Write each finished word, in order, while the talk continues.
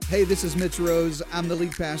Hey, this is Mitch Rose. I'm the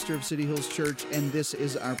lead pastor of City Hills Church, and this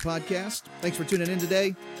is our podcast. Thanks for tuning in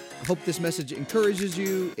today. I hope this message encourages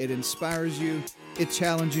you, it inspires you, it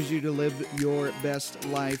challenges you to live your best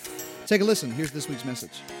life. Take a listen. Here's this week's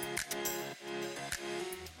message.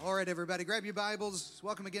 All right, everybody, grab your Bibles.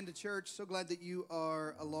 Welcome again to church. So glad that you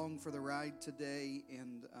are along for the ride today,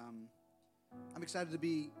 and I'm excited to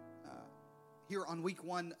be here on week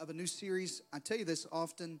one of a new series. I tell you this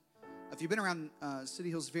often. If you've been around City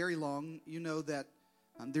Hills very long, you know that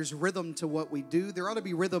there's rhythm to what we do. There ought to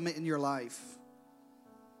be rhythm in your life.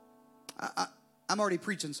 I'm already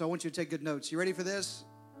preaching, so I want you to take good notes. You ready for this?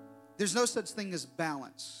 There's no such thing as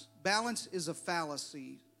balance. Balance is a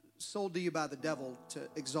fallacy sold to you by the devil to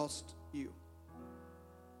exhaust you.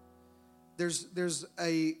 There's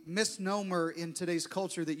a misnomer in today's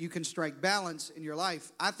culture that you can strike balance in your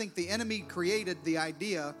life. I think the enemy created the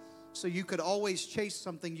idea so you could always chase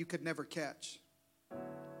something you could never catch.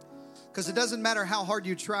 Because it doesn't matter how hard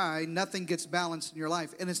you try, nothing gets balanced in your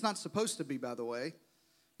life. And it's not supposed to be, by the way.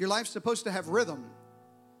 Your life's supposed to have rhythm.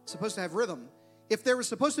 It's supposed to have rhythm. If there was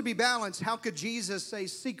supposed to be balance, how could Jesus say,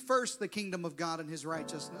 seek first the kingdom of God and his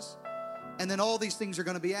righteousness, and then all these things are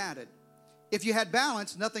going to be added? If you had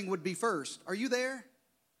balance, nothing would be first. Are you there?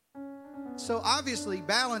 So obviously,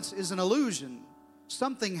 balance is an illusion.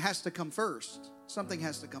 Something has to come first. Something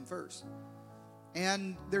has to come first.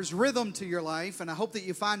 And there's rhythm to your life, and I hope that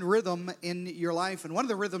you find rhythm in your life. And one of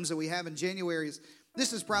the rhythms that we have in January is,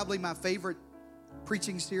 this is probably my favorite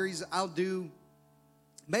preaching series I'll do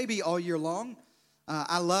maybe all year long.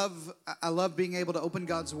 I love being able to open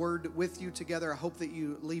God's Word with you together. I hope that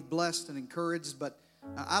you leave blessed and encouraged, but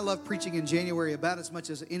I love preaching in January about as much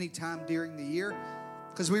as any time during the year,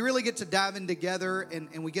 because we really get to dive in together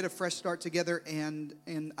and we get a fresh start together, and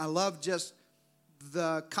I love just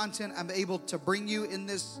the content I'm able to bring you in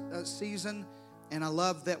this season, and I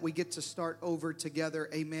love that we get to start over together.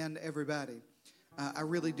 Amen, everybody. I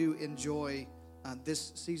really do enjoy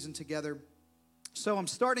this season together. So I'm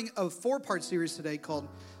starting a 4-part series today called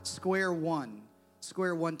Square One.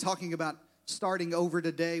 Square One, talking about starting over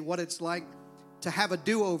today, what it's like to have a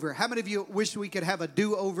do-over. How many of you wish we could have a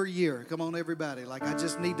do-over year? Come on, everybody. Like,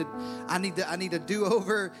 I need a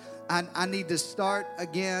do-over. I need to start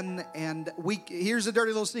again. And here's a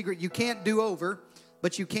dirty little secret. You can't do over,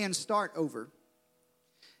 but you can start over.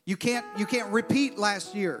 You can't repeat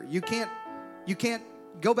last year. You can't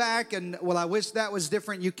go back and, well, I wish that was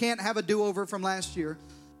different. You can't have a do-over from last year,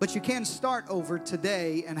 but you can start over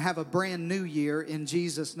today and have a brand new year in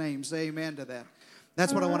Jesus' name. Say amen to that.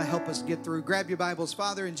 That's what I want to help us get through. Grab your Bibles.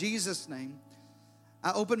 Father, in Jesus' name,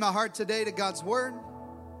 I open my heart today to God's Word.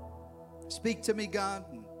 Speak to me, God.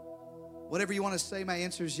 Whatever you want to say, my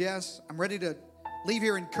answer is yes. I'm ready to leave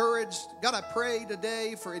here encouraged. God, I pray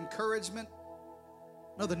today for encouragement.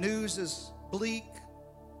 I know the news is bleak.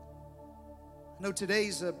 I know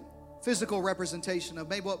today's a physical representation of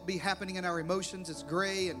maybe what will be happening in our emotions. It's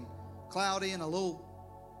gray and cloudy and a little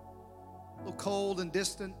cold and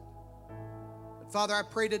distant. Father, I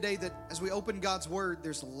pray today that as we open God's Word,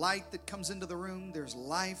 there's light that comes into the room. There's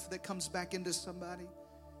life that comes back into somebody.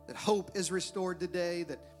 That hope is restored today.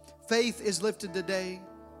 That faith is lifted today.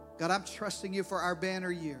 God, I'm trusting you for our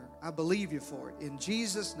banner year. I believe you for it. In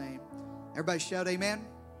Jesus' name. Everybody shout amen.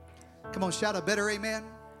 Come on, shout a better amen.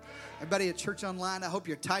 Everybody at Church Online, I hope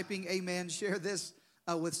you're typing amen. Share this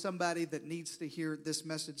with somebody that needs to hear this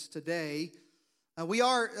message today. We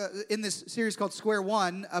are in this series called Square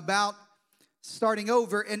One about starting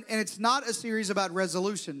over, and it's not a series about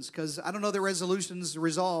resolutions, because I don't know that resolutions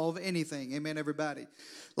resolve anything. Amen, everybody.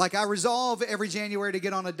 Like, I resolve every January to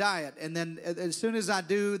get on a diet, and then as soon as I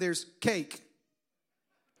do, there's cake.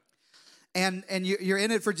 And you're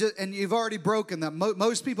in it for just, and you've already broken them.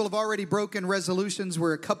 Most people have already broken resolutions.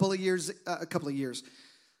 We're a couple of years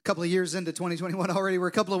into 2021 already. We're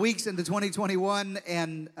a couple of weeks into 2021,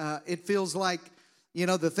 and it feels like, you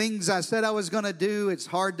know, the things I said I was going to do, it's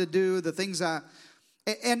hard to do. The things and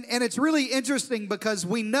it's really interesting because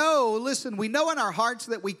we know in our hearts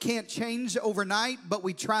that we can't change overnight, but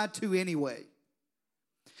we try to anyway.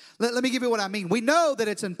 Let me give you what I mean. We know that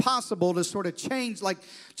it's impossible to sort of change, like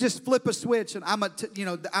just flip a switch and I'm going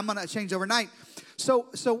to change overnight. So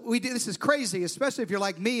we do. This is crazy, especially if you're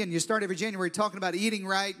like me and you start every January talking about eating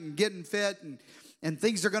right and getting fit and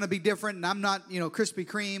things are going to be different. And I'm not, Krispy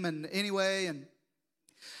Kreme and anyway, and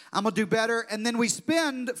I'm going to do better. And then we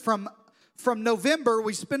spend from November,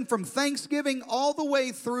 from Thanksgiving all the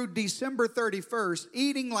way through December 31st,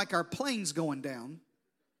 eating like our plane's going down.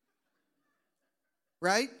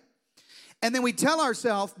 Right? And then we tell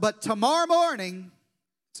ourselves, but tomorrow morning,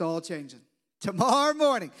 it's all changing. Tomorrow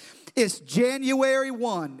morning. It's January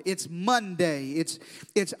 1. It's Monday.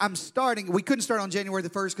 I'm starting. We couldn't start on January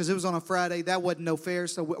the 1st because it was on a Friday. That wasn't no fair.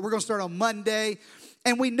 So we're going to start on Monday.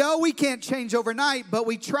 And we know we can't change overnight, but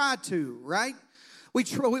we try to, right? We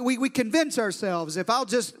convince ourselves, if I'll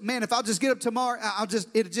just get up tomorrow,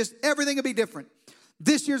 everything will be different.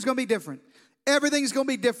 This year's going to be different. Everything's going to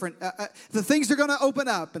be different. The things are going to open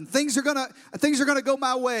up, and things are going to go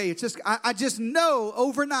my way. It's just I just know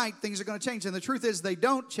overnight things are going to change, and the truth is they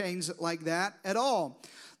don't change like that at all.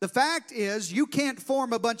 The fact is you can't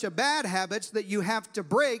form a bunch of bad habits that you have to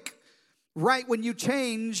break right when you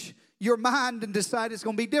change your mind and decide it's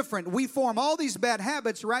going to be different. We form all these bad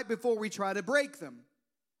habits right before we try to break them.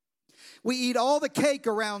 We eat all the cake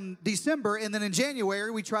around December, and then in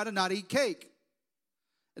January we try to not eat cake.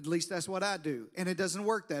 At least that's what I do. And it doesn't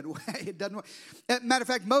work that way. It doesn't work. Matter of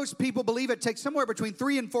fact, most people believe it takes somewhere between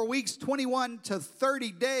 3 and 4 weeks, 21 to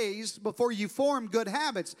 30 days before you form good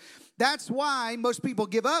habits. That's why most people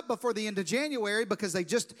give up before the end of January, because they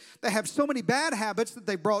have so many bad habits that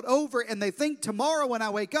they brought over, and they think tomorrow when I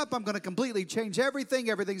wake up, I'm going to completely change everything.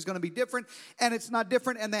 Everything's going to be different, and it's not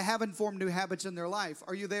different, and they haven't formed new habits in their life.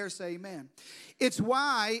 Are you there? Say amen. It's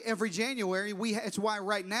why every January, it's why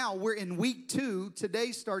right now we're in week 2.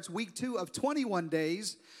 Today starts week 2 of 21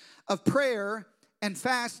 days of prayer and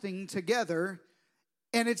fasting together,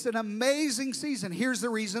 and it's an amazing season. Here's the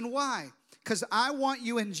reason why. Because I want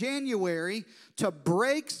you in January to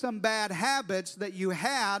break some bad habits that you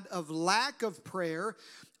had of lack of prayer,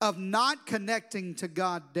 of not connecting to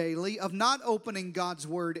God daily, of not opening God's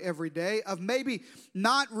word every day, of maybe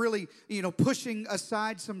not really, pushing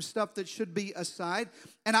aside some stuff that should be aside.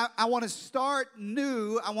 And I want to start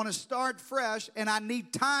new. I want to start fresh, and I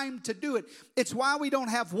need time to do it. It's why we don't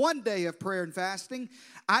have one day of prayer and fasting.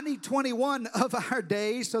 I need 21 of our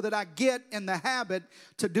days so that I get in the habit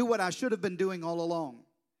to do what I should have been doing all along.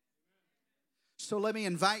 So let me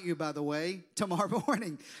invite you, by the way, tomorrow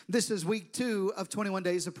morning. This is week 2 of 21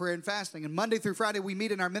 days of prayer and fasting. And Monday through Friday, we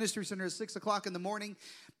meet in our ministry center at 6 o'clock in the morning.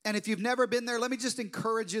 And if you've never been there, let me just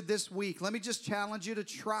encourage you this week. Let me just challenge you to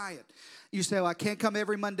try it. You say, well, I can't come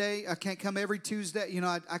every Monday. I can't come every Tuesday.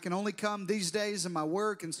 I can only come these days in my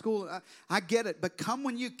work and school. I get it, but come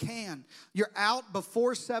when you can. You're out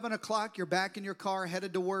before 7 o'clock. You're back in your car,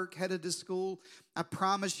 headed to work, headed to school. I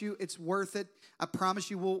promise you it's worth it. I promise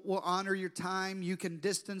you we'll honor your time. You can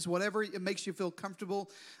distance, whatever it makes you feel comfortable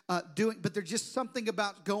doing. But there's just something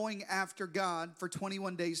about going after God for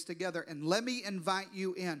 21 days together. And let me invite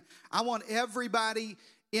you in. I want everybody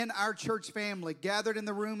in our church family gathered in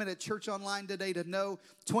the room and at church online today to know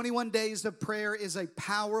 21 days of prayer is a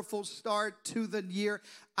powerful start to the year.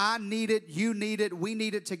 I need it. You need it. We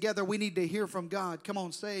need it together. We need to hear from God. Come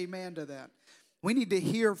on, say amen to that. We need to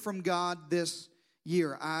hear from God this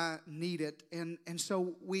year. I need it. And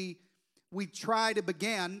so we try to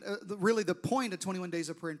begin, really the point of 21 days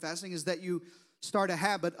of prayer and fasting is that you start a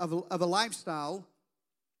habit of a lifestyle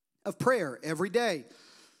of prayer every day.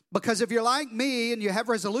 Because if you're like me and you have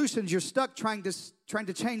resolutions, you're stuck trying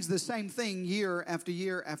to change the same thing year after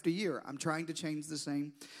year after year. I'm trying to change the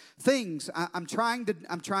same things. I'm trying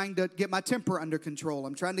to get my temper under control.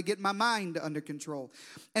 I'm trying to get my mind under control.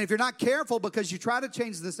 And if you're not careful, because you try to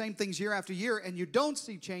change the same things year after year and you don't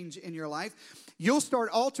see change in your life, you'll start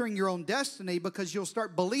altering your own destiny, because you'll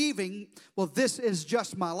start believing, well, this is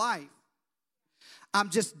just my life. I'm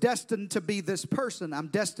just destined to be this person. I'm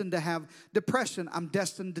destined to have depression. I'm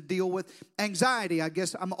destined to deal with anxiety. I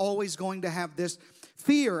guess I'm always going to have this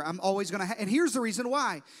fear. I'm always going to and here's the reason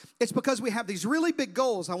why. It's because we have these really big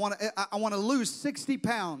goals. I want to lose 60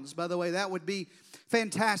 pounds. By the way, that would be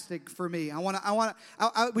fantastic for me.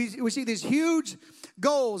 We see these huge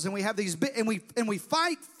goals, and we have these and we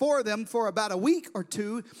fight for them for about a week or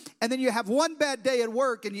two, and then you have one bad day at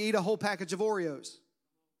work and you eat a whole package of Oreos.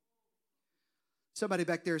 Somebody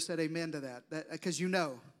back there said amen to that, because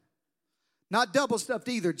Not double stuffed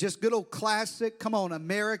either, just good old classic, come on,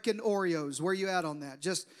 American Oreos. Where you at on that?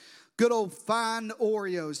 Just good old fine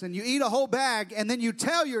Oreos. And you eat a whole bag, and then you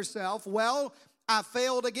tell yourself, well, I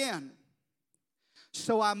failed again,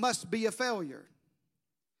 so I must be a failure.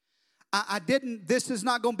 This is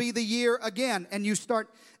not going to be the year again. And you start,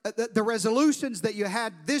 the resolutions that you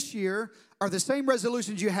had this year are the same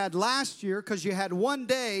resolutions you had last year, because you had one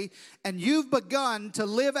day and you've begun to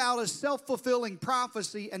live out a self-fulfilling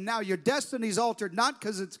prophecy, and now your destiny's altered, not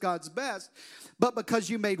because it's God's best, but because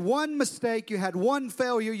you made one mistake, you had one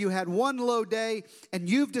failure, you had one low day, and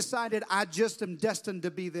you've decided, I just am destined to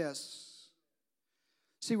be this.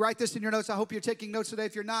 See, write this in your notes. I hope you're taking notes today.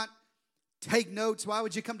 If you're not, Take notes. Why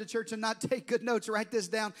would you come to church and not take good notes? Write this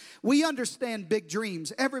down. We understand big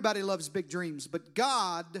dreams. Everybody loves big dreams, but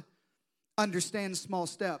God understands small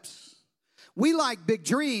steps. We like big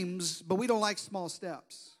dreams, but we don't like small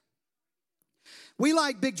steps. We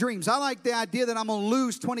like big dreams. I like the idea that I'm going to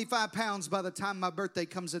lose 25 pounds by the time my birthday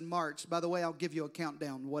comes in March. By the way, I'll give you a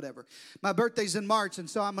countdown, whatever. My birthday's in March, and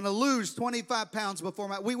so I'm going to lose 25 pounds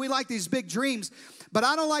before we like these big dreams, but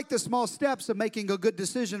I don't like the small steps of making a good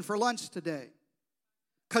decision for lunch today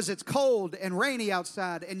because it's cold and rainy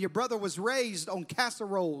outside, and your brother was raised on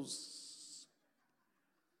casseroles.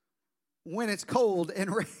 When it's cold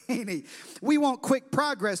and rainy, we want quick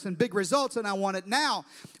progress and big results, and I want it now.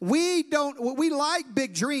 We like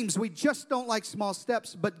big dreams, we just don't like small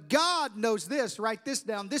steps. But God knows this. Write this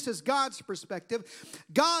down. This is God's perspective.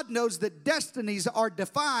 God knows that destinies are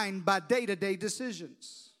defined by day-to-day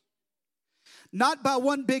decisions. Not by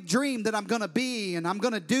one big dream that I'm going to be and I'm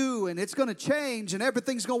going to do and it's going to change and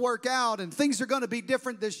everything's going to work out and things are going to be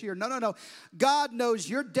different this year. No. God knows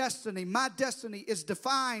your destiny, my destiny, is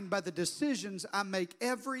defined by the decisions I make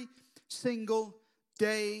every single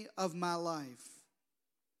day of my life.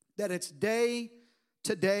 That it's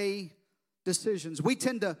day-to-day decisions. We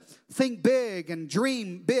tend to think big and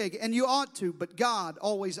dream big, and you ought to, but God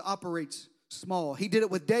always operates small. He did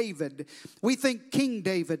it with David. We think King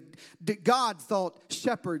David. God thought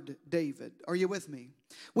shepherd David. Are you with me?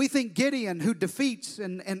 We think Gideon, who defeats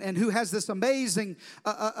and who has this amazing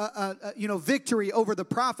victory over the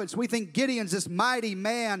prophets. We think Gideon's this mighty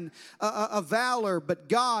man of valor, but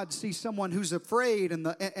God sees someone who's afraid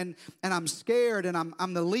and I'm scared and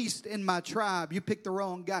I'm the least in my tribe. You picked the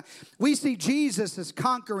wrong guy. We see Jesus as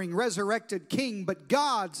conquering, resurrected king, but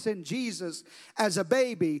God sent Jesus as a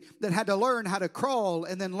baby that had to learn how to crawl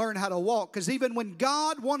and then learn how to walk. Because even when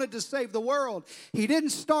God wanted to save the world, He didn't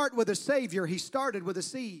start with a Savior. He started with a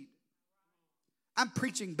seed. I'm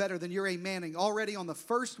preaching better than you're amening already on the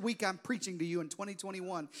first week I'm preaching to you in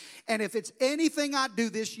 2021. And if it's anything I do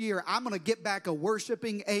this year, I'm going to get back a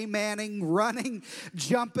worshiping, amening, running,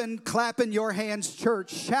 jumping, clapping your hands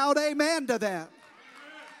church. Shout amen to that.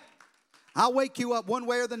 I'll wake you up one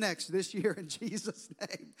way or the next this year in Jesus'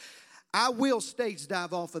 name. I will stage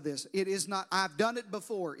dive off of this. It is not, I've done it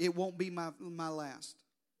before. It won't be my last.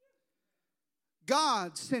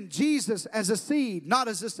 God sent Jesus as a seed, not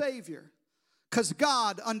as a Savior. Because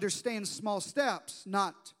God understands small steps,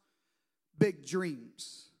 not big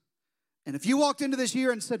dreams. And if you walked into this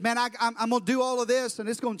year and said, man, I'm going to do all of this and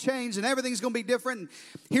it's going to change and everything's going to be different.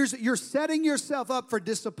 And you're setting yourself up for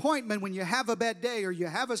disappointment when you have a bad day or you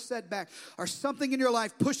have a setback or something in your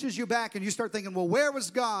life pushes you back and you start thinking, well, where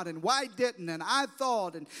was God and why didn't? And I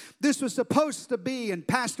thought and this was supposed to be. And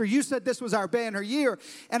Pastor, you said this was our banner year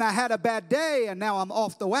and I had a bad day and now I'm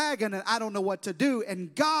off the wagon and I don't know what to do.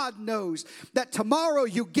 And God knows that tomorrow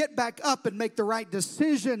you get back up and make the right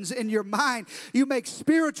decisions in your mind. You make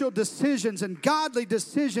spiritual decisions and godly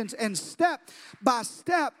decisions, and step by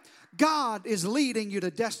step, God is leading you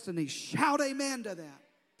to destiny. Shout amen to that.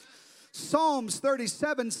 Psalms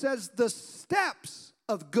 37 says, the steps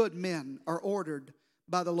of good men are ordered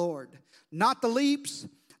by the Lord. Not the leaps,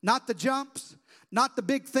 not the jumps, not the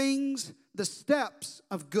big things. The steps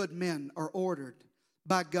of good men are ordered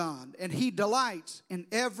by God. And He delights in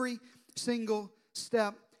every single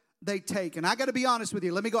step they take. And I got to be honest with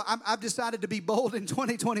you. Let me go. I've decided to be bold in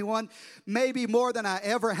 2021, maybe more than I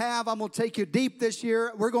ever have. I'm going to take you deep this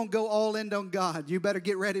year. We're going to go all in on God. You better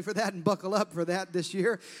get ready for that and buckle up for that this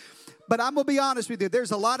year. But I'm going to be honest with you.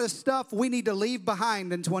 There's a lot of stuff we need to leave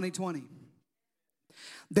behind in 2020.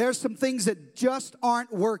 There's some things that just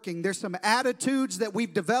aren't working. There's some attitudes that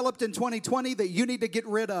we've developed in 2020 that you need to get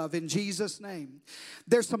rid of in Jesus' name.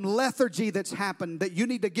 There's some lethargy that's happened that you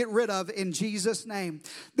need to get rid of in Jesus' name.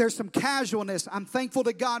 There's some casualness. I'm thankful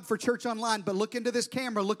to God for Church Online, but look into this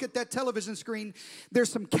camera. Look at that television screen. There's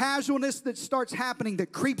some casualness that starts happening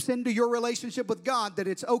that creeps into your relationship with God, that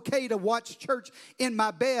it's okay to watch church in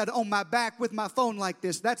my bed on my back with my phone like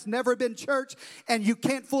this. That's never been church, and you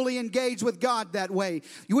can't fully engage with God that way.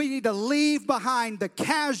 We need to leave behind the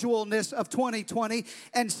casualness of 2020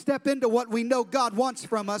 and step into what we know God wants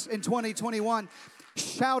from us in 2021.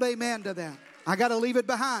 Shout amen to that. I got to leave it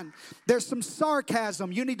behind. There's some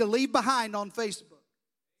sarcasm you need to leave behind on Facebook.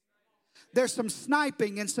 There's some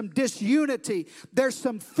sniping and some disunity. There's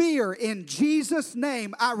some fear. In Jesus'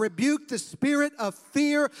 name, I rebuke the spirit of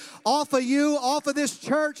fear off of you, off of this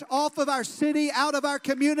church, off of our city, out of our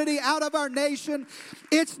community, out of our nation.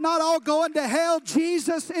 It's not all going to hell.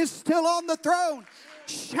 Jesus is still on the throne.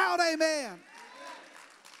 Shout amen.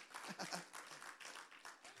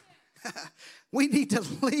 We need to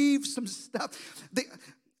leave some stuff.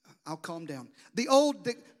 I'll calm down. The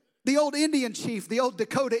old Indian chief, the old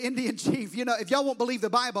Dakota Indian chief. You know, if y'all won't believe the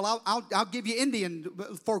Bible, I'll give you Indian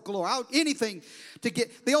folklore. Anything to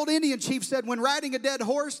get. The old Indian chief said, when riding a dead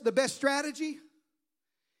horse, the best strategy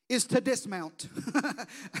is to dismount.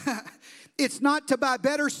 It's not to buy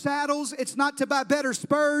better saddles. It's not to buy better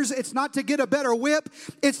spurs. It's not to get a better whip.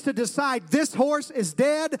 It's to decide this horse is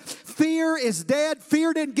dead. Fear is dead.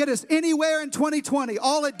 Fear didn't get us anywhere in 2020.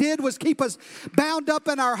 All it did was keep us bound up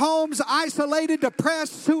in our homes, isolated,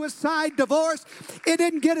 depressed, suicide, divorce. It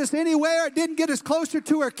didn't get us anywhere. It didn't get us closer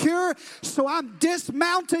to a cure. So I'm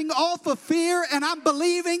dismounting off of fear, and I'm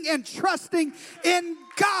believing and trusting in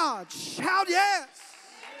God. Shout yes.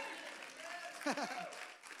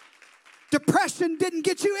 Depression didn't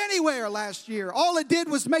get you anywhere last year. All it did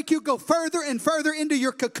was make you go further and further into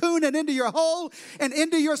your cocoon and into your hole and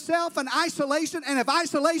into yourself and isolation. And if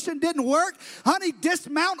isolation didn't work, honey,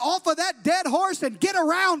 dismount off of that dead horse and get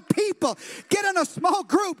around people. Get in a small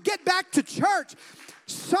group. Get back to church.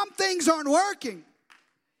 Some things aren't working.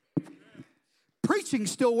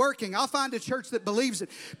 Preaching's still working. I'll find a church that believes it.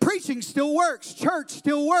 Preaching still works. Church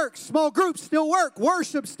still works. Small groups still work.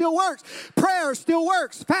 Worship still works. Prayer still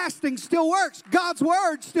works. Fasting still works. God's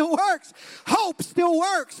word still works. Hope still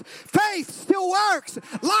works. Faith still works.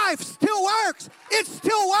 Life still works. It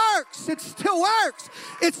still works. It still works.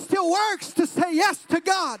 It still works to say yes to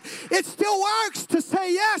God. It still works to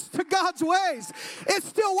say yes to God's ways. It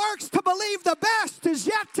still works to believe the best is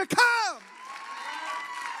yet to come.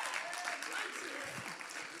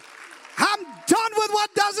 I'm done with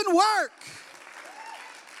what doesn't work.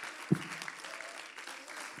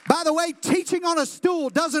 By the way, teaching on a stool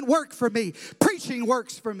doesn't work for me. Preaching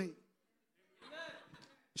works for me.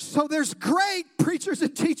 So there's great preachers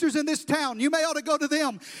and teachers in this town. You may ought to go to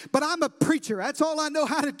them, but I'm a preacher. That's all I know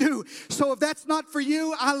how to do. So if that's not for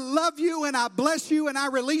you, I love you and I bless you and I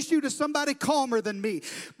release you to somebody calmer than me.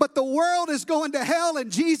 But the world is going to hell and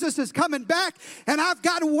Jesus is coming back and I've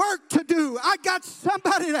got work to do. I got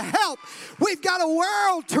somebody to help. We've got a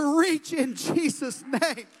world to reach in Jesus'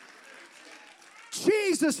 name.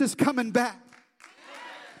 Jesus is coming back.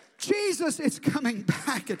 Jesus is coming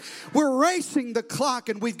back, and we're racing the clock,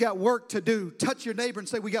 and we've got work to do. Touch your neighbor and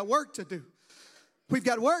say, we got work to do. We've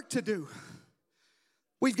got work to do.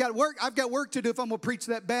 We've got work. I've got work to do if I'm going to preach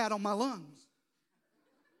that bad on my lungs.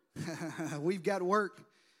 We've got work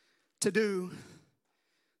to do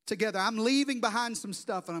together. I'm leaving behind some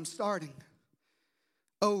stuff, and I'm starting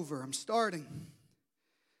over. I'm starting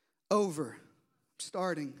over. I'm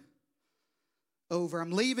starting over.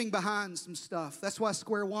 I'm leaving behind some stuff. That's why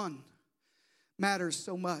square one matters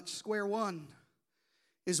so much. Square one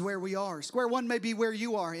is where we are. Square one may be where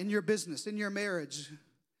you are in your business, in your marriage,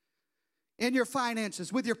 in your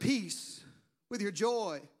finances, with your peace, with your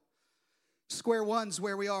joy. Square one's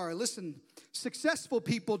where we are. Listen, successful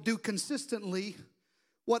people do consistently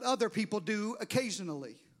what other people do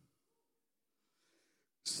occasionally.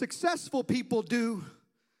 Successful people do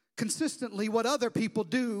consistently what other people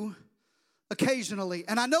do occasionally.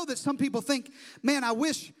 And I know that some people think, man, I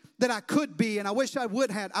wish that I could be and I wish I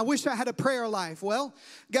would have. I wish I had a prayer life. Well,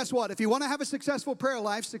 guess what? If you want to have a successful prayer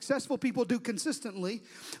life, successful people do consistently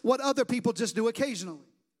what other people just do occasionally.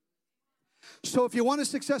 So if you want a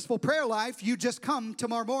successful prayer life, you just come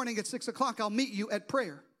tomorrow morning at 6 o'clock. I'll meet you at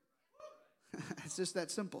prayer. It's just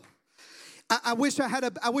that simple. I wish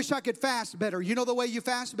I could fast better. You know the way you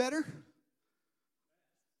fast better?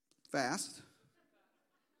 Fast.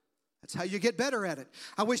 That's how you get better at it.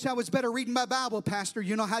 I wish I was better reading my Bible, Pastor.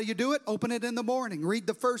 You know how you do it? Open it in the morning. Read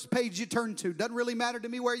the first page you turn to. Doesn't really matter to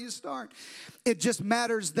me where you start. It just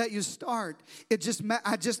matters that you start.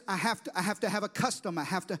 I have to have a custom. I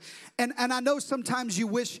have to, and I know sometimes you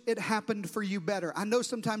wish it happened for you better. I know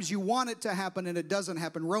sometimes you want it to happen and it doesn't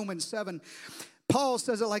happen. Romans 7. Paul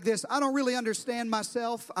says it like this: I don't really understand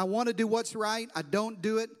myself. I want to do what's right. I don't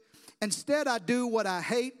do it. Instead, I do what I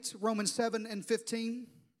hate. Romans 7:15.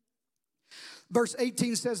 Verse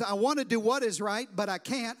 18 says, I want to do what is right, but I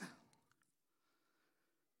can't.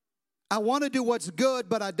 I want to do what's good,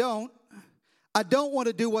 but I don't. I don't want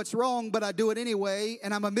to do what's wrong, but I do it anyway,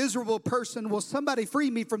 and I'm a miserable person. Will somebody free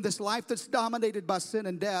me from this life that's dominated by sin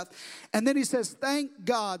and death? And then he says, thank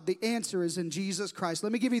God the answer is in Jesus Christ.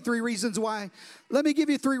 Let me give you three reasons why.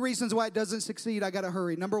 It doesn't succeed. I got to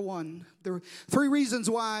hurry. Number one, there are 3 reasons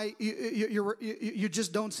why you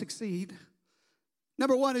just don't succeed.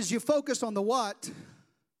 Number one is you focus on the what,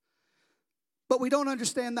 but we don't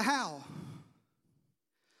understand the how.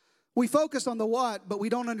 We focus on the what, but we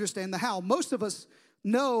don't understand the how. Most of us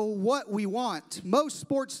know what we want. Most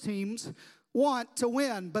sports teams want to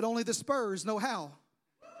win, but only the Spurs know how.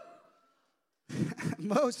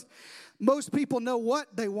 Most people know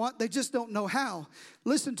what they want, they just don't know how.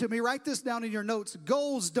 Listen to me, write this down in your notes.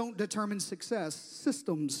 Goals don't determine success,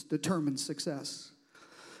 systems determine success.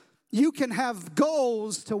 You can have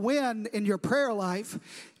goals to win in your prayer life,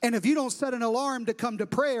 and if you don't set an alarm to come to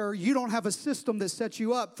prayer, you don't have a system that sets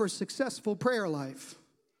you up for a successful prayer life.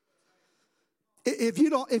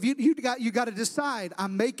 You got to decide,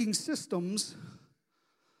 I'm making systems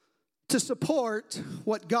to support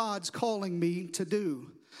what God's calling me to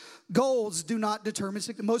do. Goals do not determine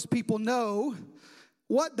success. Most people know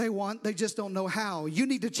what they want, they just don't know how. You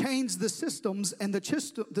need to change the systems, and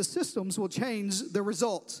the systems will change the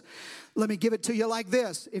results. Let me give it to you like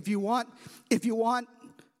this. If you want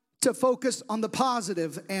to focus on the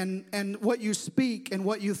positive and what you speak and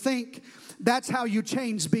what you think, that's how you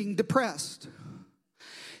change being depressed.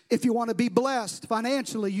 If you want to be blessed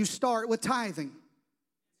financially, you start with tithing.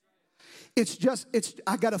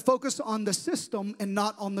 I got to focus on the system and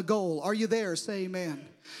not on the goal. Are you there? Say amen.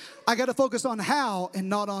 I got to focus on how and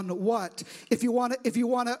not on what. If you want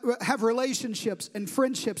to have relationships and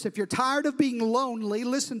friendships, if you're tired of being lonely,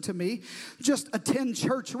 listen to me. Just attend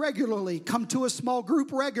church regularly. Come to a small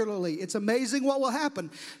group regularly. It's amazing what will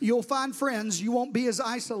happen. You'll find friends. You won't be as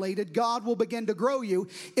isolated. God will begin to grow you.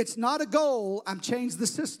 It's not a goal. I've changed the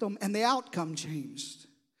system and the outcome changed.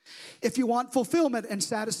 If you want fulfillment and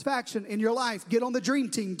satisfaction in your life, get on the dream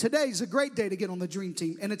team. Today's a great day to get on the dream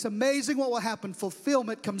team. And it's amazing what will happen.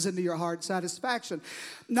 Fulfillment comes into your heart, satisfaction.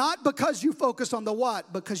 Not because you focus on the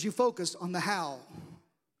what, because you focus on the how.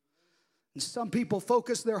 And some people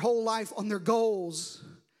focus their whole life on their goals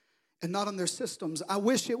and not on their systems. I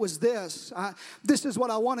wish it was this. This is what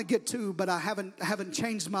I want to get to, but I haven't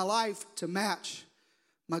changed my life to match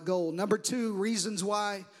my goal. Number 2, reasons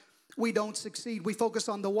why we don't succeed. We focus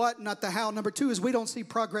on the what, not the how. Number 2 is we don't see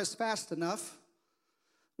progress fast enough.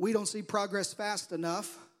 We don't see progress fast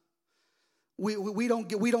enough. We don't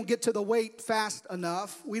get to the weight fast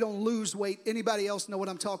enough. We don't lose weight. Anybody else know what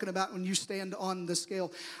I'm talking about when you stand on the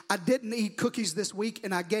scale? I didn't eat cookies this week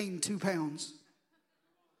and I gained 2 pounds.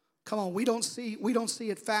 Come on, we don't see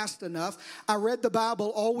it fast enough. I read the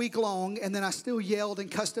Bible all week long and then I still yelled and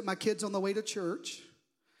cussed at my kids on the way to church.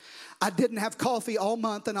 I didn't have coffee all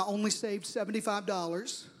month and I only saved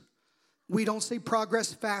 $75. We don't see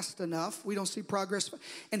progress fast enough. We don't see progress.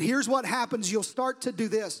 And here's what happens. You'll start to do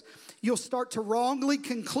this. You'll start to wrongly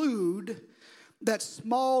conclude that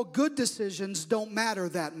small good decisions don't matter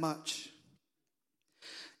that much.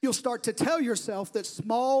 You'll start to tell yourself that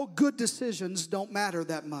small good decisions don't matter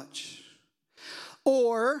that much.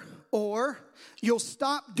 Or you'll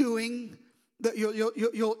stop doing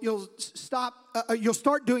You'll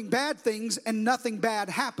start doing bad things and nothing bad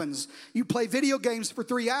happens. You play video games for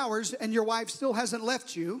 3 hours and your wife still hasn't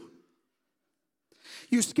left you.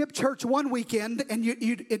 You skip church one weekend and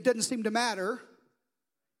it doesn't seem to matter.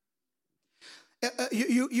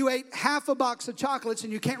 You ate half a box of chocolates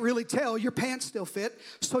and you can't really tell. Your pants still fit.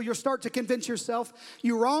 So you'll start to convince yourself.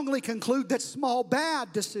 You wrongly conclude that small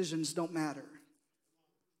bad decisions don't matter.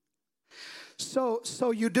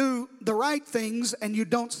 So you do the right things and you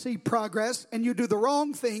don't see progress, and you do the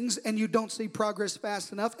wrong things and you don't see progress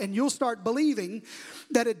fast enough, and you'll start believing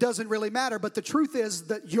that it doesn't really matter. But the truth is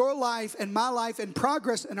that your life and my life and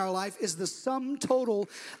progress in our life is the sum total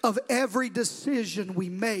of every decision we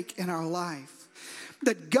make in our life.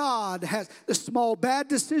 That God has the small bad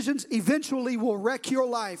decisions eventually will wreck your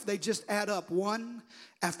life. They just add up one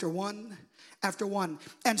after one after one.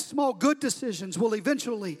 And small good decisions will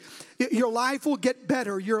eventually, your life will get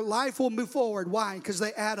better. Your life will move forward. Why? Because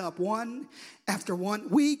they add up one after one,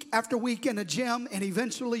 week after week in a gym, and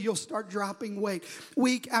eventually you'll start dropping weight.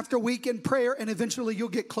 Week after week in prayer, and eventually you'll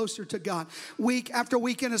get closer to God. Week after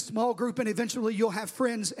week in a small group, and eventually you'll have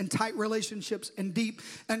friends and tight relationships and deep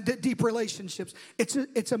relationships.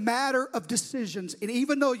 It's a matter of decisions. And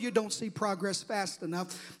even though you don't see progress fast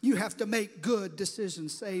enough, you have to make good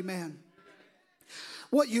decisions. Say amen.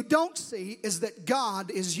 What you don't see is that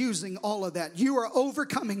God is using all of that. You are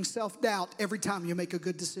overcoming self-doubt every time you make a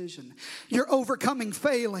good decision. You're overcoming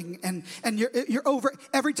failing, and you're over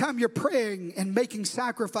every time you're praying and making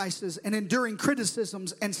sacrifices and enduring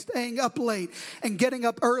criticisms and staying up late and getting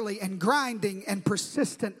up early and grinding and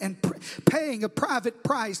persistent and paying a private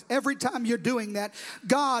price. Every time you're doing that,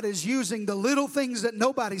 God is using the little things that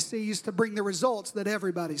nobody sees to bring the results that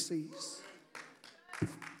everybody sees.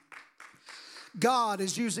 God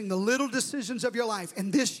is using the little decisions of your life.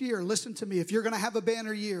 And this year, listen to me, if you're going to have a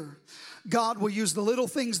banner year, God will use the little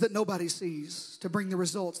things that nobody sees to bring the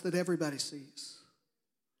results that everybody sees.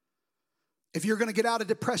 If you're going to get out of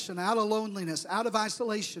depression, out of loneliness, out of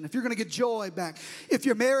isolation, if you're going to get joy back, if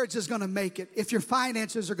your marriage is going to make it, if your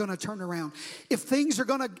finances are going to turn around, if things are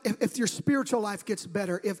going to, if your spiritual life gets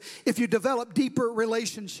better, if you develop deeper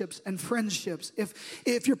relationships and friendships,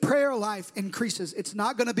 if your prayer life increases, it's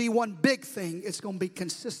not going to be one big thing. It's going to be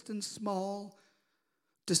consistent, small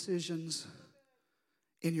decisions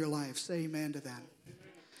in your life. Say amen to that.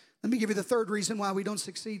 Let me give you the third reason why we don't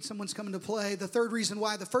succeed. Someone's coming to play. The third reason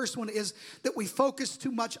why. The first one is that we focus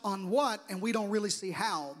too much on what and we don't really see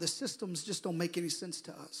how. The systems just don't make any sense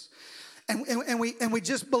to us. And we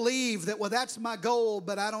just believe that, well, that's my goal,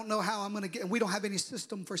 but I don't know how I'm going to get, and we don't have any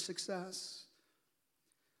system for success.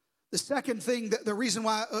 The second thing, the reason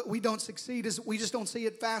why we don't succeed is we just don't see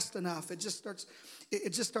it fast enough. It just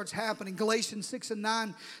starts happening. Galatians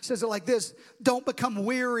 6:9 says it like this: don't become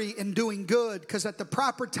weary in doing good, because at the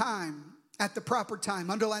proper time,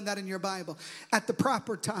 underline that in your Bible, at the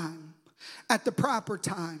proper time,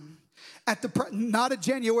 not a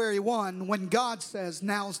January 1 when God says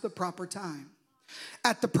now's the proper time.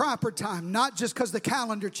 At the proper time, not just because the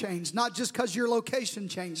calendar changed, not just because your location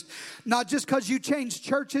changed, not just because you changed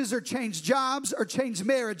churches or changed jobs or changed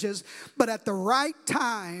marriages, but at the right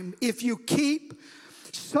time. If you keep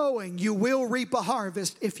sowing, you will reap a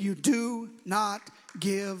harvest if you do not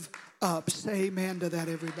give up. Say amen to that,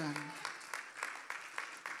 everybody.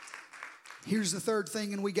 Here's the third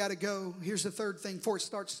thing, and we got to go. Here's the third thing before it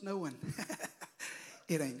starts snowing.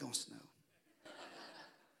 It ain't going to snow.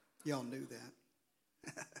 Y'all knew that.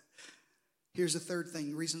 Here's the third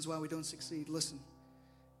thing, reasons why we don't succeed. Listen,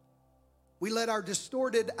 we let our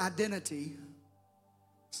distorted identity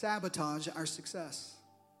sabotage our success.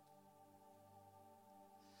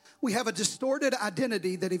 We have a distorted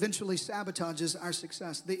identity that eventually sabotages our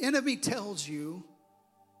success. The enemy tells you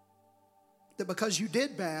that because you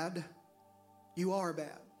did bad, you are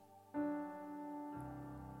bad.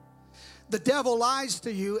 The devil lies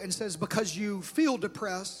to you and says because you feel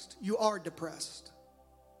depressed, you are depressed.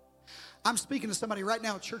 I'm speaking to somebody right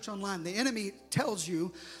now at Church Online. The enemy tells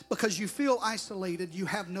you because you feel isolated, you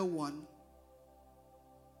have no one.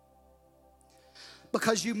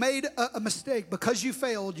 Because you made a mistake, because you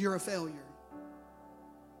failed, you're a failure.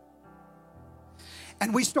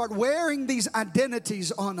 And we start wearing these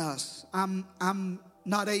identities on us. I'm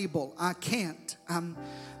not able. I can't. I'm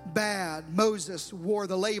bad. Moses wore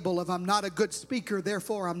the label of I'm not a good speaker,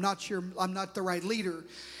 therefore I'm not the right leader.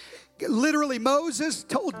 Literally, Moses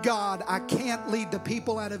told God, I can't lead the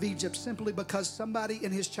people out of Egypt simply because somebody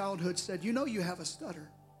in his childhood said, you know you have a stutter.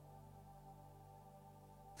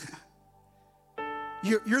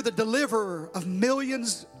 You're the deliverer of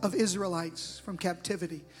millions of Israelites from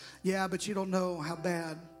captivity. Yeah, but you don't know how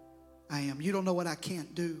bad I am. You don't know what I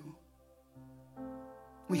can't do.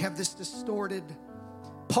 We have this distorted.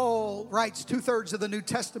 Paul writes 2/3 of the New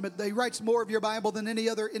Testament. He writes more of your Bible than any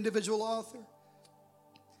other individual author.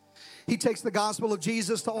 He takes the gospel of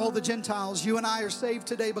Jesus to all the Gentiles. You and I are saved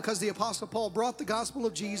today because the Apostle Paul brought the gospel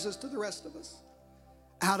of Jesus to the rest of us.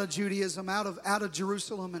 Out of Judaism, out of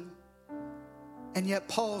Jerusalem. And yet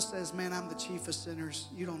Paul says, man, I'm the chief of sinners.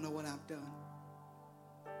 You don't know what I've done.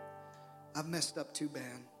 I've messed up too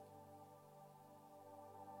bad.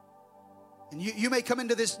 And you may come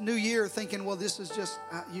into this new year thinking, well, this is just,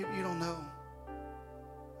 you don't know.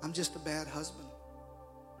 I'm just a bad husband.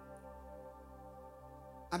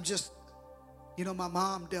 I'm just, my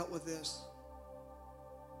mom dealt with this.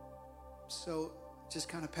 So it just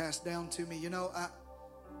kind of passed down to me.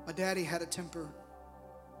 My daddy had a temper.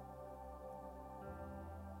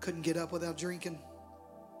 Couldn't get up without drinking.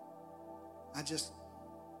 I just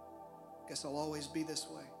guess I'll always be this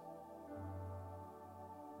way.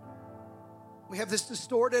 We have this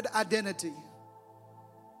distorted identity.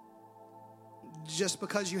 Just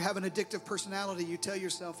because you have an addictive personality, you tell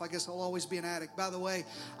yourself, I guess I'll always be an addict. By the way,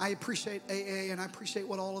 I appreciate AA and I appreciate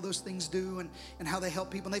what all of those things do and how they help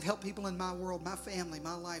people. And they've helped people in my world, my family,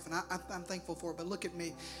 my life. And I'm thankful for it. But look at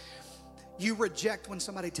me. You reject when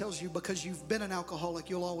somebody tells you because you've been an alcoholic,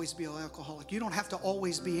 you'll always be an alcoholic. You don't have to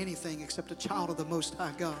always be anything except a child of the Most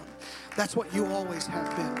High God. That's what you always have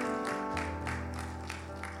been.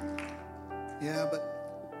 Yeah, but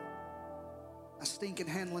I stink at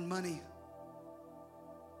handling money.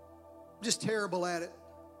 I'm just terrible at it.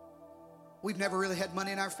 We've never really had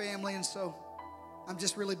money in our family, and so I'm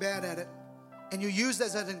just really bad at it. And you use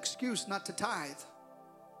that as an excuse not to tithe,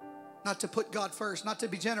 not to put God first, not to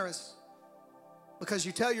be generous. Because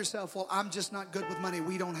you tell yourself, well, I'm just not good with money.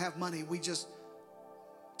 We don't have money. It's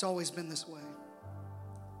always been this way.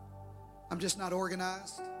 I'm just not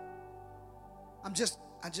organized. I'm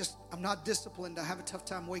not disciplined. I have a tough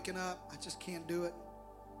time waking up. I just can't do it.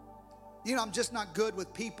 You know, I'm just not good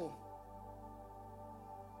with people.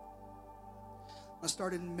 I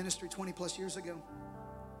started in ministry 20 plus years ago.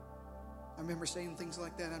 I remember saying things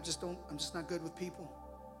like that. I'm just not good with people.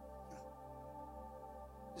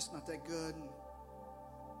 Just not that good. And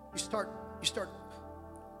you start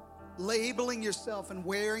labeling yourself and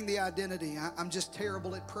wearing the identity. I'm just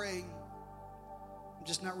terrible at praying. I'm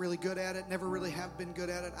just not really good at it. Never really have been good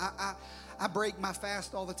at it. I break my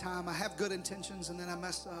fast all the time. I have good intentions and then I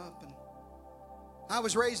mess up. And I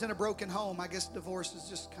was raised in a broken home. I guess divorce is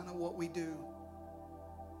just kind of what we do.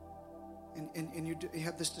 And you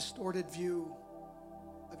have this distorted view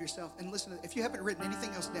of yourself. And listen, if you haven't written anything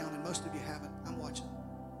else down, and most of you haven't, I'm watching.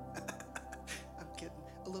 I'm kidding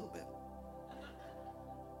a little bit.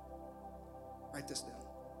 Write this down.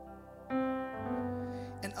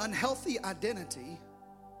 An unhealthy identity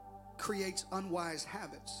creates unwise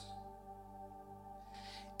habits.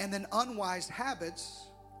 And then unwise habits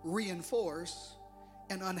reinforce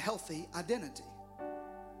an unhealthy identity.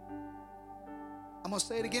 I'm going to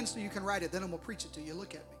say it again so you can write it. Then I'm going to preach it to you.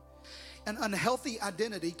 Look at me. An unhealthy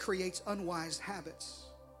identity creates unwise habits.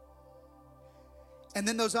 And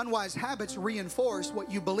then those unwise habits reinforce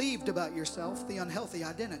what you believed about yourself, the unhealthy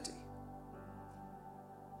identity.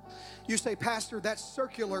 You say, Pastor, that's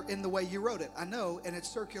circular in the way you wrote it. I know, and it's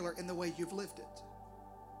circular in the way you've lived it.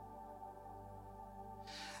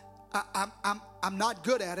 I'm not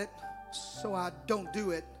good at it, so I don't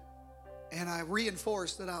do it. And I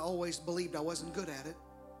reinforced that I always believed I wasn't good at it,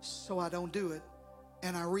 so I don't do it.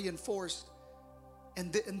 And I reinforced,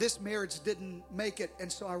 and this marriage didn't make it, and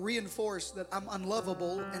so I reinforced that I'm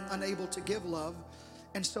unlovable and unable to give love.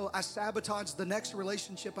 And so I sabotage the next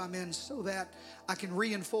relationship I'm in so that I can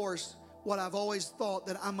reinforce what I've always thought,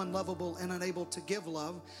 that I'm unlovable and unable to give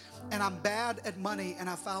love. And I'm bad at money, and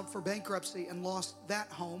I filed for bankruptcy and lost that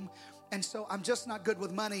home. And so I'm just not good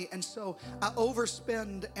with money. And so I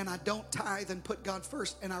overspend and I don't tithe and put God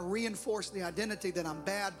first. And I reinforce the identity that I'm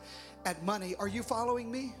bad at money. Are you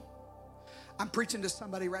following me? I'm preaching to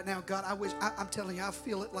somebody right now. God, I'm telling you, I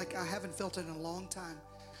feel it like I haven't felt it in a long time.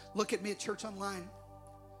 Look at me at Church Online.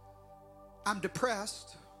 I'm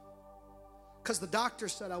depressed because the doctor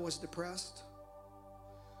said I was depressed.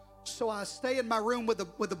 So I stay in my room with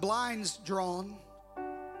the blinds drawn,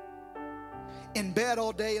 in bed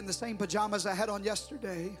all day in the same pajamas I had on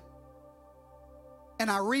yesterday. And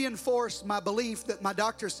I reinforce my belief that my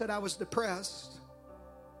doctor said I was depressed.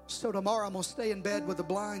 So tomorrow I'm going to stay in bed with the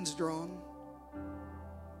blinds drawn.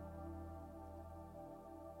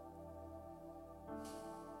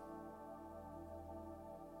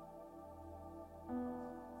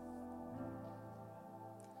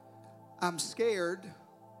 I'm scared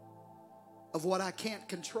of what I can't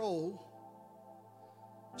control.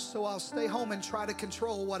 So I'll stay home and try to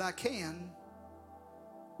control what I can,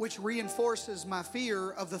 which reinforces my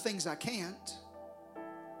fear of the things I can't.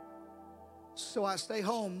 So I stay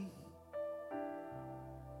home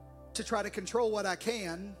to try to control what I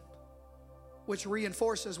can, which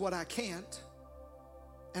reinforces what I can't.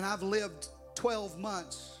 And I've lived 12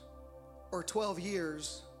 months or 12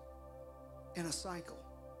 years in a cycle.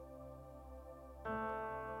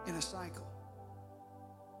 In a cycle.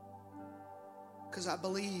 Because I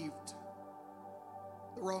believed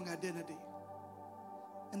the wrong identity.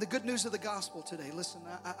 And the good news of the gospel today, listen,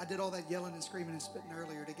 I did all that yelling and screaming and spitting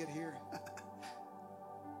earlier to get here.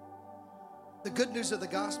 The good news of the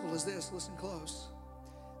gospel is this, listen close.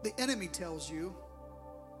 The enemy tells you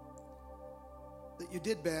that you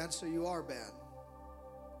did bad, so you are bad.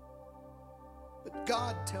 But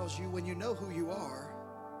God tells you when you know who you are,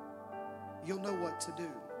 you'll know what to do.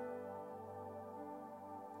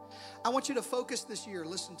 I want you to focus this year,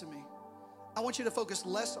 listen to me. I want you to focus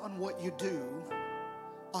less on what you do,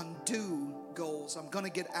 on do goals. I'm going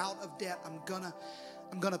to get out of debt. I'm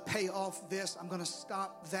going to pay off this. I'm going to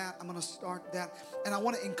stop that. I'm going to start that. And I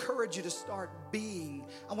want to encourage you to start being.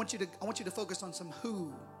 I want you to focus on some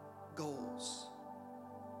who goals.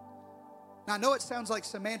 Now, I know it sounds like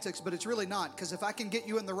semantics, but it's really not, because if I can get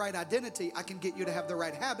you in the right identity, I can get you to have the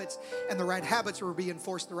right habits, and the right habits will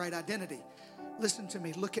reinforce the right identity. Listen to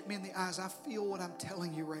me. Look at me in the eyes. I feel what I'm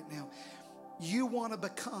telling you right now. You want to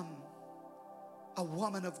become a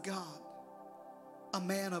woman of God, a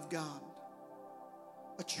man of God,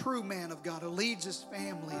 a true man of God who leads his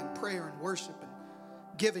family in prayer and worship and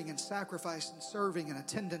giving and sacrifice and serving and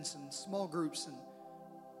attendance and small groups.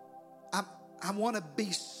 And I want to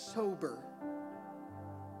be sober.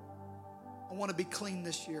 I want to be clean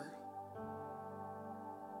this year.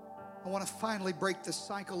 I want to finally break the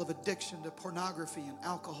cycle of addiction to pornography and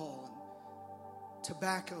alcohol and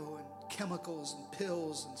tobacco and chemicals and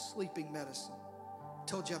pills and sleeping medicine.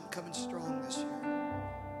 Told you I'm coming strong this year.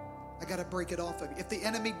 I got to break it off of you. If the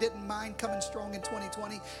enemy didn't mind coming strong in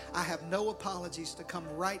 2020, I have no apologies to come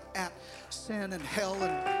right at sin and hell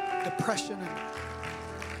and depression. And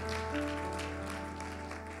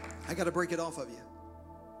I got to break it off of you.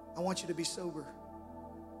 I want you to be sober.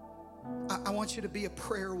 I want you to be a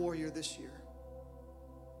prayer warrior this year.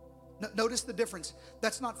 Notice the difference.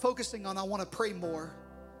 That's not focusing on I want to pray more.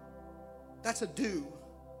 That's a do.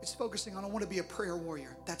 It's focusing on I want to be a prayer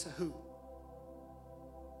warrior. That's a who.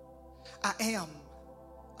 I am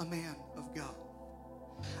a man of God.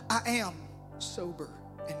 I am sober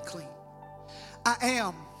and clean. I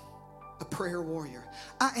am a prayer warrior.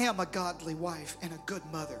 I am a godly wife and a good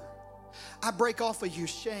mother. I break off of you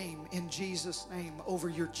shame in Jesus' name over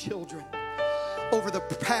your children, over the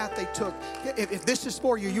path they took. If this is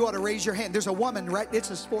for you, you ought to raise your hand. There's a woman, right?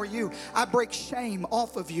 This is for you. I break shame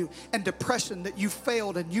off of you and depression that you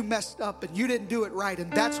failed and you messed up and you didn't do it right.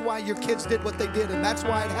 And that's why your kids did what they did. And that's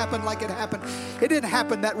why it happened like it happened. It didn't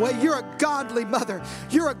happen that way. You're a godly mother.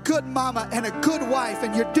 You're a good mama and a good wife.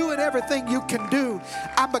 And you're doing everything you can do.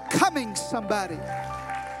 I'm becoming somebody.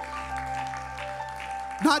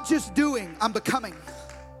 Not just doing, I'm becoming.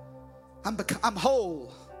 I'm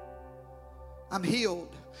whole. I'm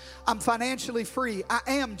healed. I'm financially free. I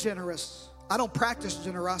am generous. I don't practice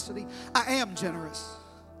generosity. I am generous.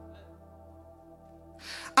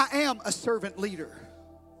 I am a servant leader.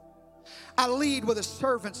 I lead with a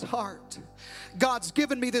servant's heart. God's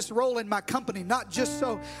given me this role in my company, not just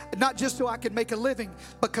so I can make a living,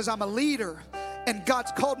 because I'm a leader. And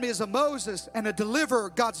God's called me as a Moses and a deliverer.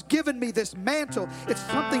 God's given me this mantle. It's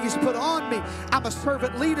something He's put on me. I'm a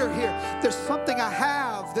servant leader here. There's something I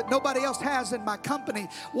have that nobody else has in my company.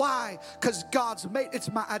 Why? Because God's made,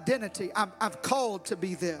 it's my identity. I'm called to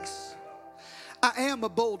be this. I am a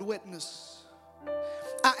bold witness.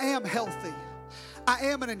 I am healthy. I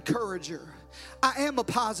am an encourager. I am a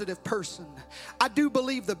positive person. I do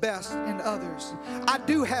believe the best in others. I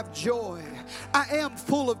do have joy. I am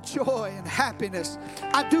full of joy and happiness.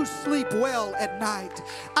 I do sleep well at night.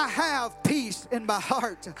 I have peace in my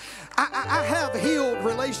heart. I have healed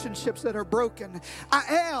relationships that are broken. I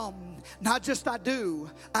am, not just I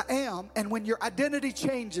do, I am. And when your identity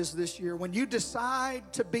changes this year, when you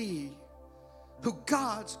decide to be who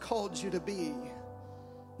God's called you to be,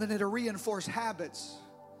 then it'll reinforce habits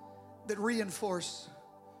that reinforce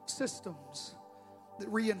systems, that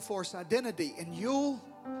reinforce identity. And you'll,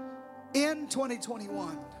 in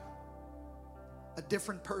 2021, a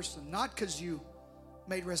different person. Not because you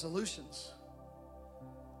made resolutions,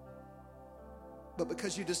 but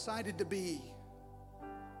because you decided to be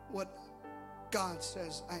what God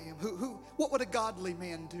says I am. What would a godly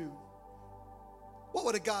man do? What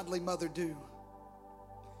would a godly mother do?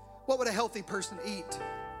 What would a healthy person eat?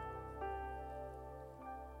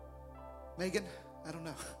 Megan, I don't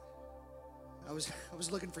know. I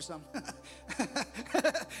was looking for some.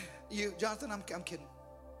 You, Jonathan, I'm kidding.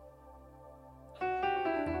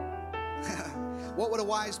 What would a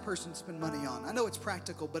wise person spend money on? I know it's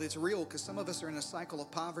practical, but it's real, because some of us are in a cycle of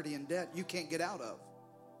poverty and debt you can't get out of.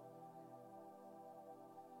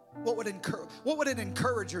 What would an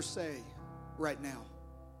encourager say right now?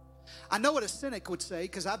 I know what a cynic would say,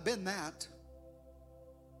 because I've been that.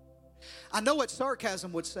 I know what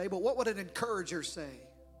sarcasm would say, but what would an encourager say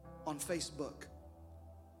on Facebook?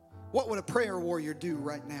 What would a prayer warrior do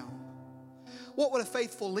right now? What would a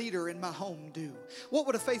faithful leader in my home do? What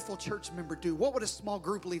would a faithful church member do? What would a small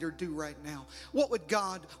group leader do right now? What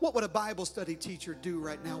would a Bible study teacher do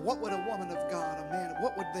right now? What would a woman of God, a man,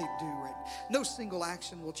 what would they do right now? No single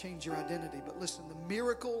action will change your identity, but listen, the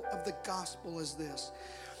miracle of the gospel is this: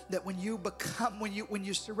 that when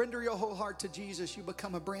you surrender your whole heart to Jesus, you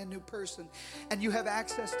become a brand new person, and you have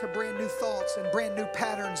access to brand new thoughts and brand new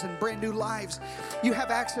patterns and brand new lives. You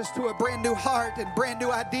have access to a brand new heart and brand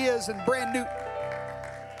new ideas and brand new,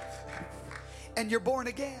 and you're born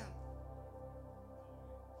again.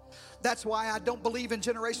 That's why I don't believe in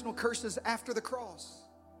generational curses after the cross.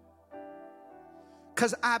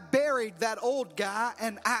 Because I buried that old guy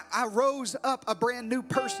and I rose up a brand new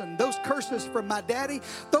person. Those curses from my daddy,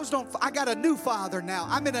 I got a new father now.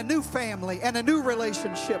 I'm in a new family and a new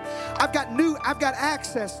relationship. I've got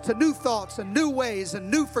access to new thoughts and new ways and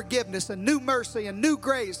new forgiveness and new mercy and new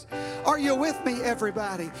grace. Are you with me,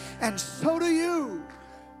 everybody? And so do you.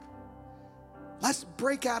 Let's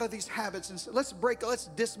break out of these habits and let's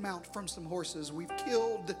dismount from some horses we've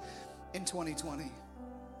killed in 2020.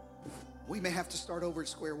 We may have to start over at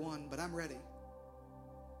square one, but I'm ready.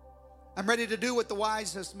 I'm ready to do what the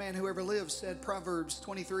wisest man who ever lived said, Proverbs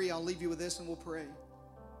 23. I'll leave you with this and we'll pray.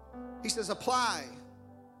 He says, apply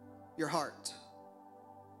your heart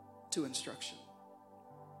to instruction.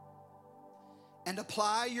 And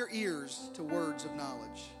apply your ears to words of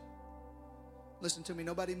knowledge. Listen to me,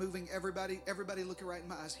 nobody moving, everybody looking right in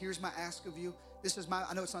my eyes. Here's my ask of you.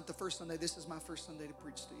 I know it's not the first Sunday, this is my first Sunday to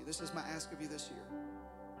preach to you. This is my ask of you this year,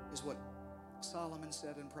 is what Solomon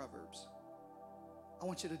said in Proverbs. I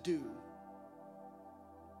want you to do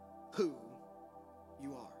who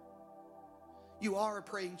you are. You are a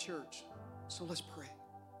praying church, so let's pray.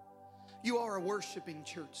 You are a worshiping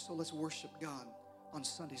church, so let's worship God on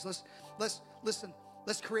Sundays. Let's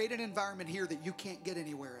create an environment here that you can't get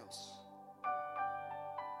anywhere else.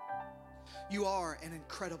 You are an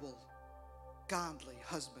incredible, godly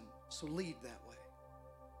husband, so lead that way.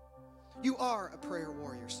 You are a prayer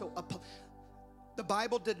warrior, so the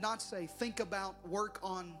Bible did not say think about, work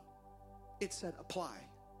on. It said apply.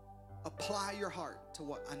 Apply your heart to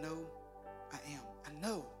what I know I am. I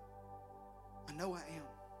know I am.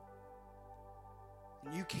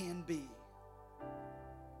 And you can be.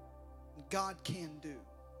 And God can do.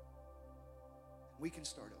 We can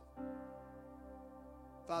start over.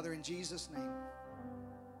 Father, in Jesus' name,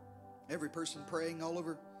 every person praying all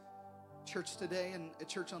over church today and at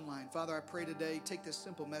church online, Father, I pray today, take this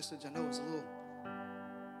simple message. I know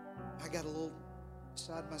I got a little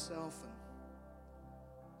beside myself and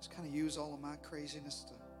just kind of use all of my craziness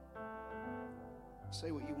to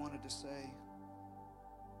say what you wanted to say.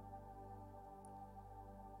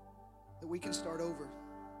 That we can start over.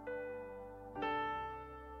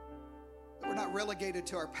 That we're not relegated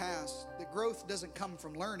to our past. That growth doesn't come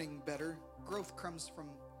from learning better. Growth comes from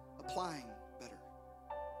applying better.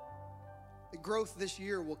 That growth this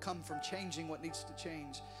year will come from changing what needs to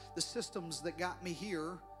change. The systems that got me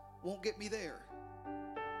here won't get me there.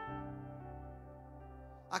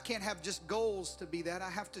 I can't have just goals to be that. I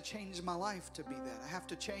have to change my life to be that. I have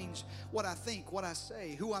to change what I think, what I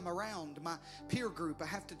say, who I'm around, my peer group. I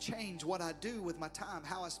have to change what I do with my time,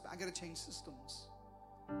 how I got to change systems.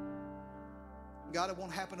 God, it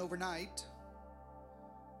won't happen overnight.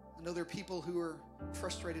 I know there are people who are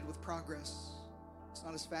frustrated with progress. It's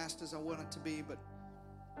not as fast as I want it to be, but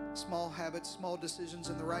small habits, small decisions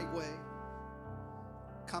in the right way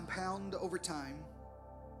compound over time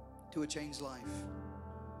to a changed life.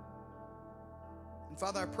 And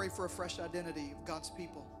Father, I pray for a fresh identity of God's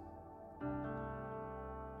people.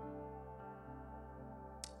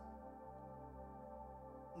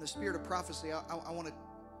 In the spirit of prophecy, I want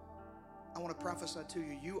to prophesy to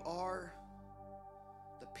you. You are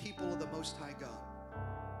the people of the Most High God.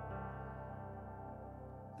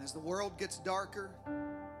 And as the world gets darker,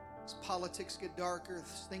 as politics get darker,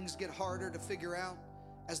 as things get harder to figure out,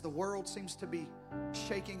 as the world seems to be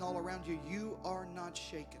shaking all around you, you are not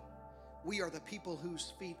shaken. We are the people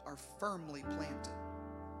whose feet are firmly planted.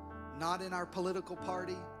 Not in our political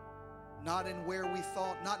party, not in where we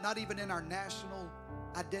thought, not even in our national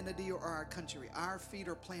identity or our country. Our feet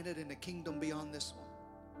are planted in a kingdom beyond this one.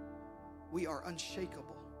 We are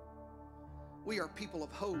unshakable. We are people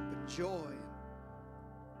of hope and joy.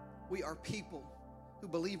 We are people who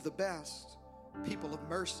believe the best, people of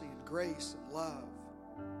mercy and grace and love.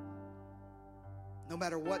 No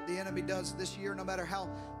matter what the enemy does this year, no matter how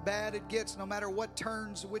bad it gets, no matter what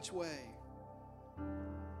turns which way,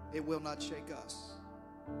 it will not shake us.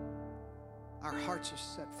 Our hearts are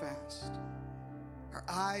set fast. Our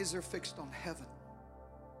eyes are fixed on heaven.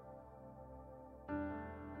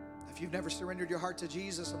 If you've never surrendered your heart to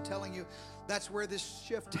Jesus, I'm telling you, that's where this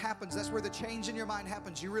shift happens. That's where the change in your mind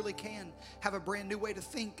happens. You really can have a brand new way to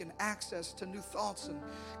think and access to new thoughts and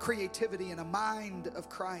creativity and a mind of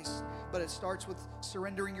Christ. But it starts with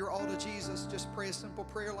surrendering your all to Jesus. Just pray a simple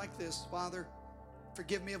prayer like this. Father,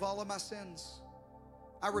 forgive me of all of my sins.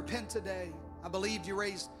 I repent today. I believe you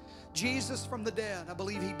raised Jesus from the dead. I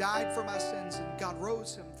believe he died for my sins and God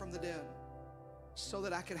rose him from the dead so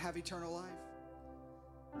that I could have eternal life.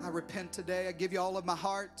 I repent today. I give you all of my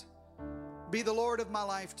heart. Be the Lord of my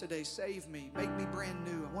life today. Save me. Make me brand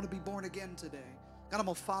new. I want to be born again today. God, I'm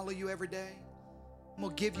going to follow you every day. I'm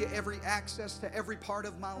going to give you every access to every part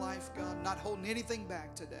of my life, God, not holding anything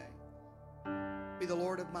back today. Be the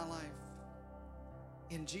Lord of my life.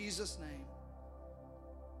 In Jesus' name.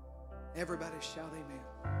 Everybody shout amen.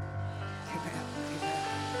 Amen.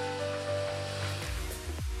 Amen.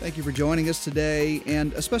 Thank you for joining us today,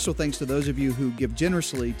 and a special thanks to those of you who give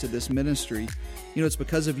generously to this ministry. You know, it's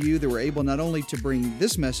because of you that we're able not only to bring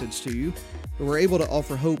this message to you, but we're able to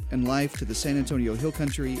offer hope and life to the San Antonio Hill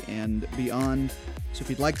Country and beyond. So if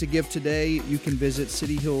you'd like to give today, you can visit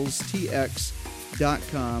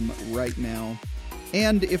cityhillstx.com right now.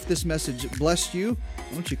 And if this message blessed you,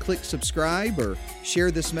 why don't you click subscribe or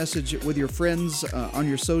share this message with your friends on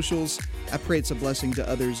your socials. I pray it's a blessing to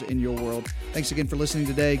others in your world. Thanks again for listening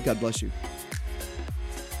today. God bless you.